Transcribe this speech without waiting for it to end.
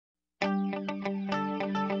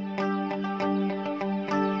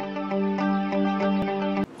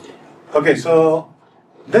Okay, so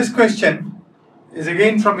this question is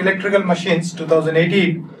again from Electrical Machines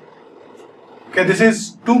 2018. Okay, this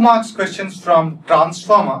is 2 marks questions from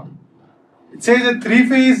transformer. It says a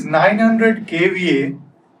 3-phase 900 kVA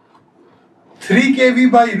 3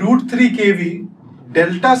 kV by root 3 kV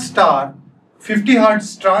delta star 50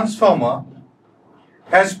 Hz transformer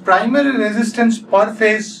has primary resistance per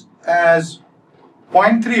phase as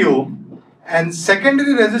 0.3 ohm and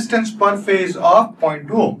secondary resistance per phase of 0.2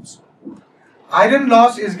 ohms. Iron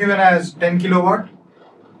loss is given as 10 kilowatt.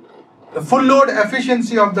 The full load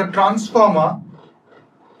efficiency of the transformer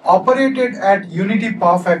operated at unity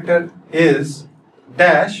power factor is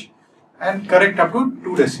dash and correct up to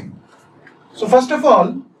 2 decimal. So first of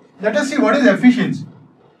all, let us see what is efficiency.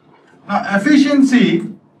 Now efficiency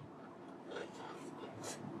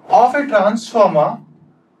of a transformer,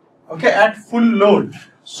 okay, at full load.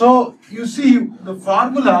 So you see the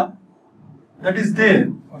formula that is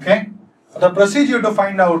there, okay. The procedure to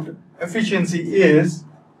find out efficiency is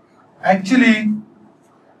actually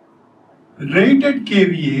rated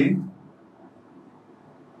kVA,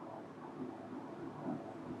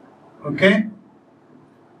 okay,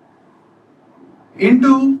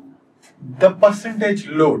 into the percentage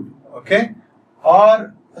load, okay,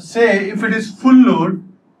 or say if it is full load,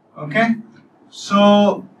 okay,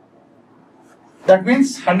 so that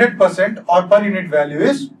means 100% or per unit value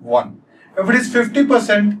is 1. If it is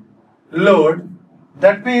 50% load,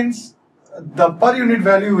 that means the per unit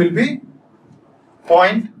value will be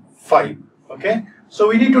 0.5, okay. So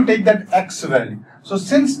we need to take that X value. So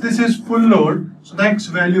since this is full load, so the X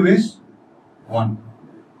value is 1,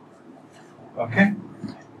 okay,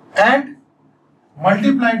 and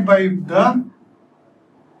multiplied by the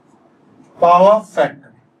power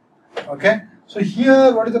factor, okay. So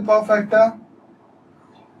here what is the power factor?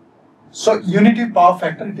 So unity power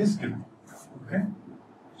factor it is given, okay.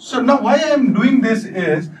 So now why I am doing this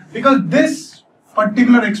is because this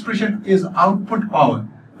particular expression is output power,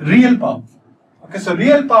 real power, okay. So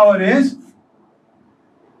real power is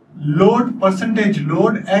load percentage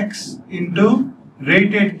load X into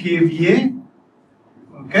rated kVA,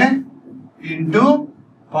 okay, into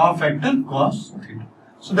power factor cos theta.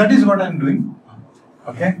 So that is what I am doing,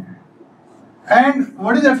 okay. And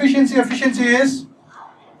what is efficiency? Efficiency is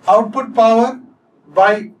output power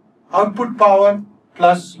by output power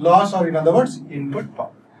plus loss, or in other words input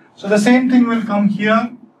power. So the same thing will come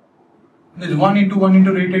here. There is 1 into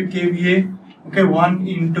rated kVA, okay, 1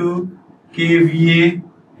 into kVA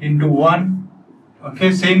into 1,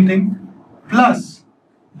 okay, same thing, plus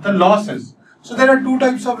the losses. So there are 2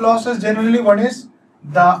 types of losses generally. One is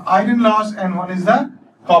the iron loss and one is the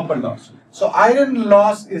copper loss. So iron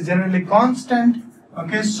loss is generally constant,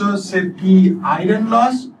 okay. So say P iron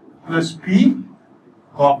loss plus P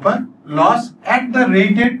copper loss at the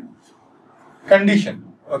rated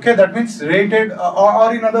condition, okay. That means rated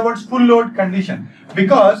or in other words full load condition,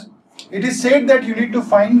 because it is said that you need to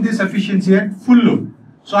find this efficiency at full load.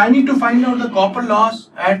 So I need to find out the copper loss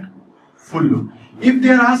at full load. If they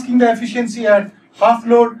are asking the efficiency at half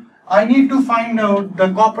load, I need to find out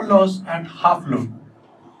the copper loss at half load,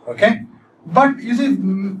 okay. But you see,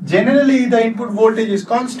 generally the input voltage is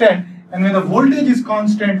constant, and when the voltage is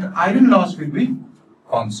constant, iron loss will be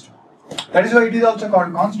constant. That is why it is also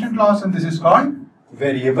called constant loss, and this is called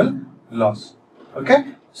variable loss,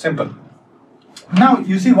 okay. Simple. Now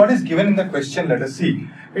you see what is given in the question. Let us see.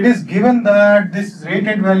 It is given that this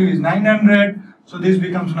rated value is 900, so this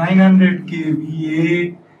becomes 900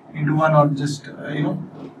 kVA into 1, or just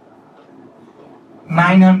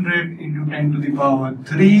 900 into 10 to the power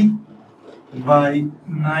 3 by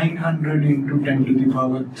 900 into 10 to the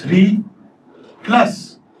power 3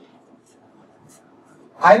 plus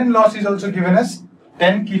iron loss is also given as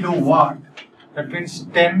 10 kilowatt. That means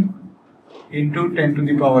 10 into 10 to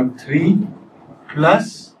the power 3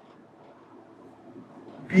 plus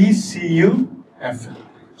PCUFL.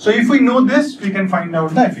 So if we know this, we can find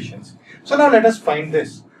out the efficiency. So now let us find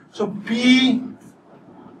this. So P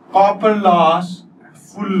copper loss at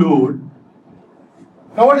full load.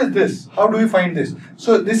 Now what is this? How do we find this?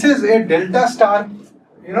 So this is a delta star,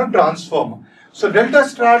 transformer. So delta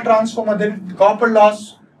star transformer, then copper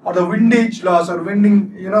loss or the windage loss or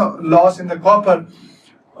winding, loss in the copper,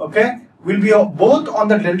 okay, will be both on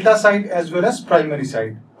the delta side as well as primary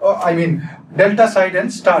side. I mean delta side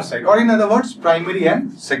and star side, or in other words primary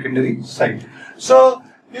and secondary side. So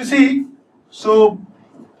you see, so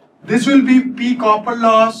this will be P copper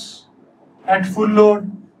loss at full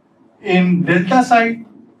load in delta side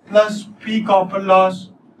plus P copper loss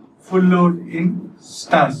full load in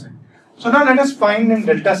star side. So now let us find in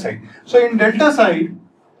delta side. So in delta side,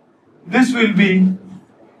 this will be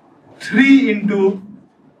 3 into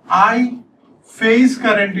I phase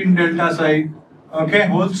current in delta side, okay,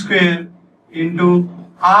 whole square into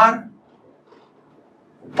R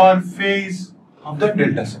per phase of the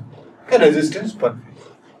delta side, okay, resistance per phase,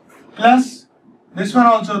 plus this one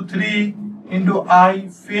also 3 into I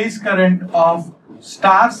phase current of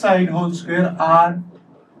star side whole square R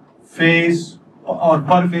phase or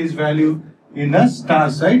per phase value in the star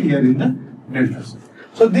side here in the delta side.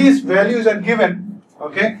 So these values are given,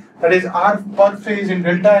 okay, that is R per phase in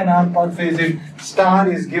delta and R per phase in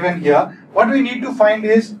star is given here. What we need to find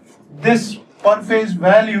is this per phase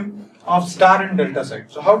value of star and delta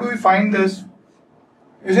side. So how do we find this?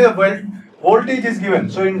 You see the voltage is given.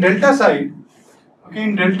 So in delta side, okay,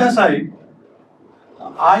 in delta side,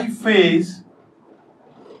 I phase,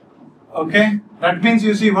 okay, that means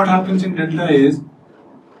you see what happens in delta is,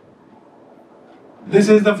 this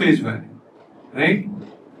is the phase value, right?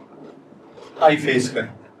 I phase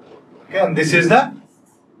current, okay, and this is the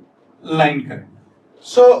line current.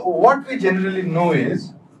 So what we generally know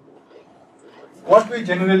is,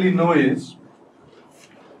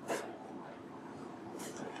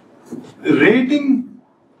 rated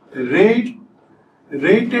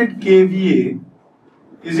kVA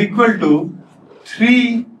is equal to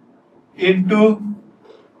 3 into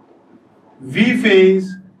V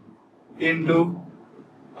phase into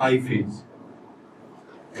I phase.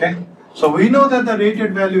 Okay, so we know that the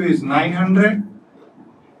rated value is 900.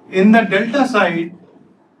 In the delta side,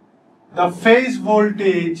 the phase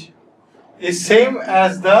voltage is same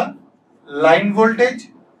as the line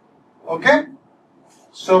voltage. Okay,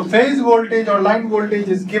 so phase voltage or line voltage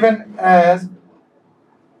is given as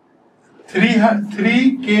 3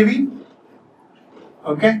 kV.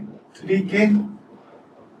 Okay, 3 K.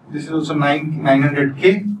 This is also 900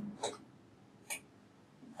 K.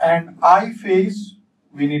 And I phase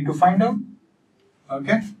we need to find out.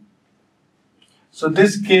 Okay, so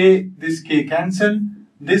this K cancel.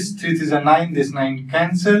 This 3 is a 9. This 9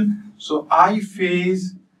 cancel. So I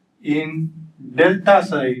phase in delta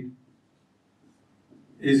side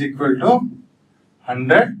is equal to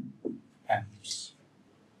 100 amps.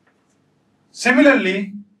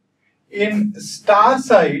 Similarly, in star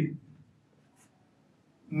side,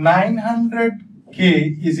 900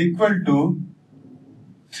 K is equal to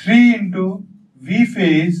 3 into V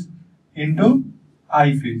phase into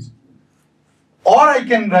I phase. Or I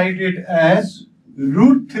can write it as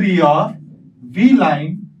 √3 of V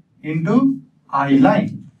line into I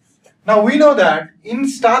line. Now we know that in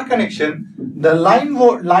star connection, the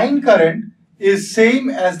line current is same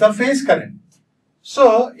as the phase current.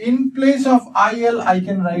 So in place of IL, I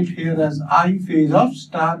can write here as I phase of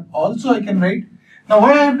star. Also I can write. Now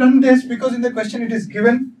why I have done this? Because in the question it is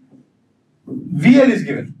given, VL is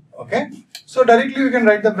given. Okay. So directly we can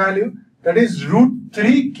write the value, that is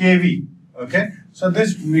 √3 kV. Okay. So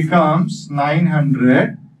this becomes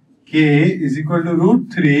 900 K is equal to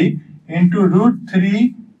 √3 into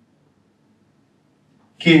 √3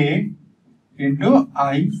 K into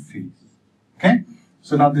I phase. Okay.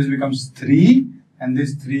 So now this becomes 3 and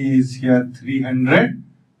this 3 is here 300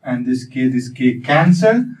 and this K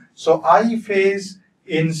cancel. So I phase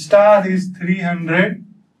in star is 300.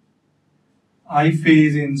 I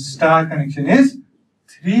phase in star connection is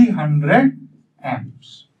 300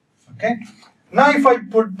 amps. Okay. Now if I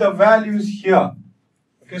put the values here,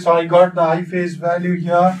 okay, so I got the I phase value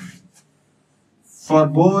here for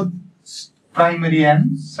both primary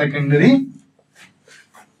and secondary.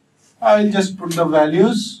 I will just put the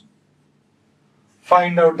values,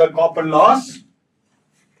 find out the copper loss.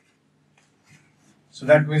 So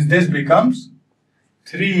that means this becomes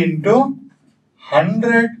 3 into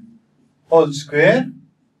 100 whole square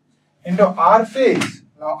into R phase.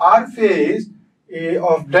 Now R phase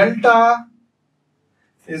of delta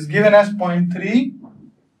is given as 0.3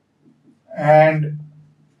 and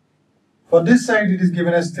for this side it is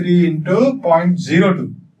given as 3 into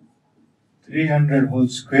 0.02. 300 whole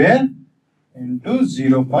square into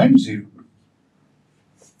 0.02.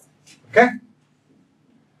 Okay.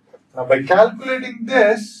 Now by calculating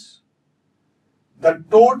this, the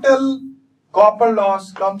total copper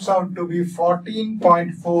loss comes out to be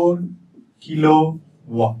 14.4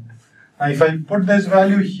 kilowatt. Now if I put this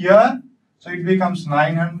value here, so it becomes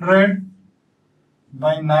 900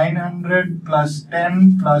 by 900 plus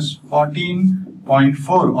 10 plus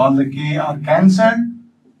 14.4. All the K are cancelled.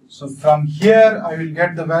 So from here I will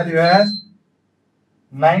get the value as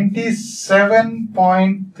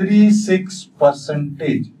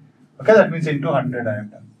 97.36%. Okay, that means into 100 I have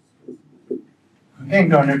done. Okay,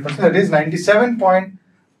 into 100%, that is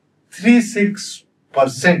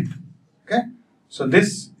 97.36%. Okay, so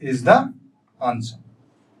this is the answer.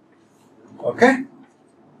 Okay.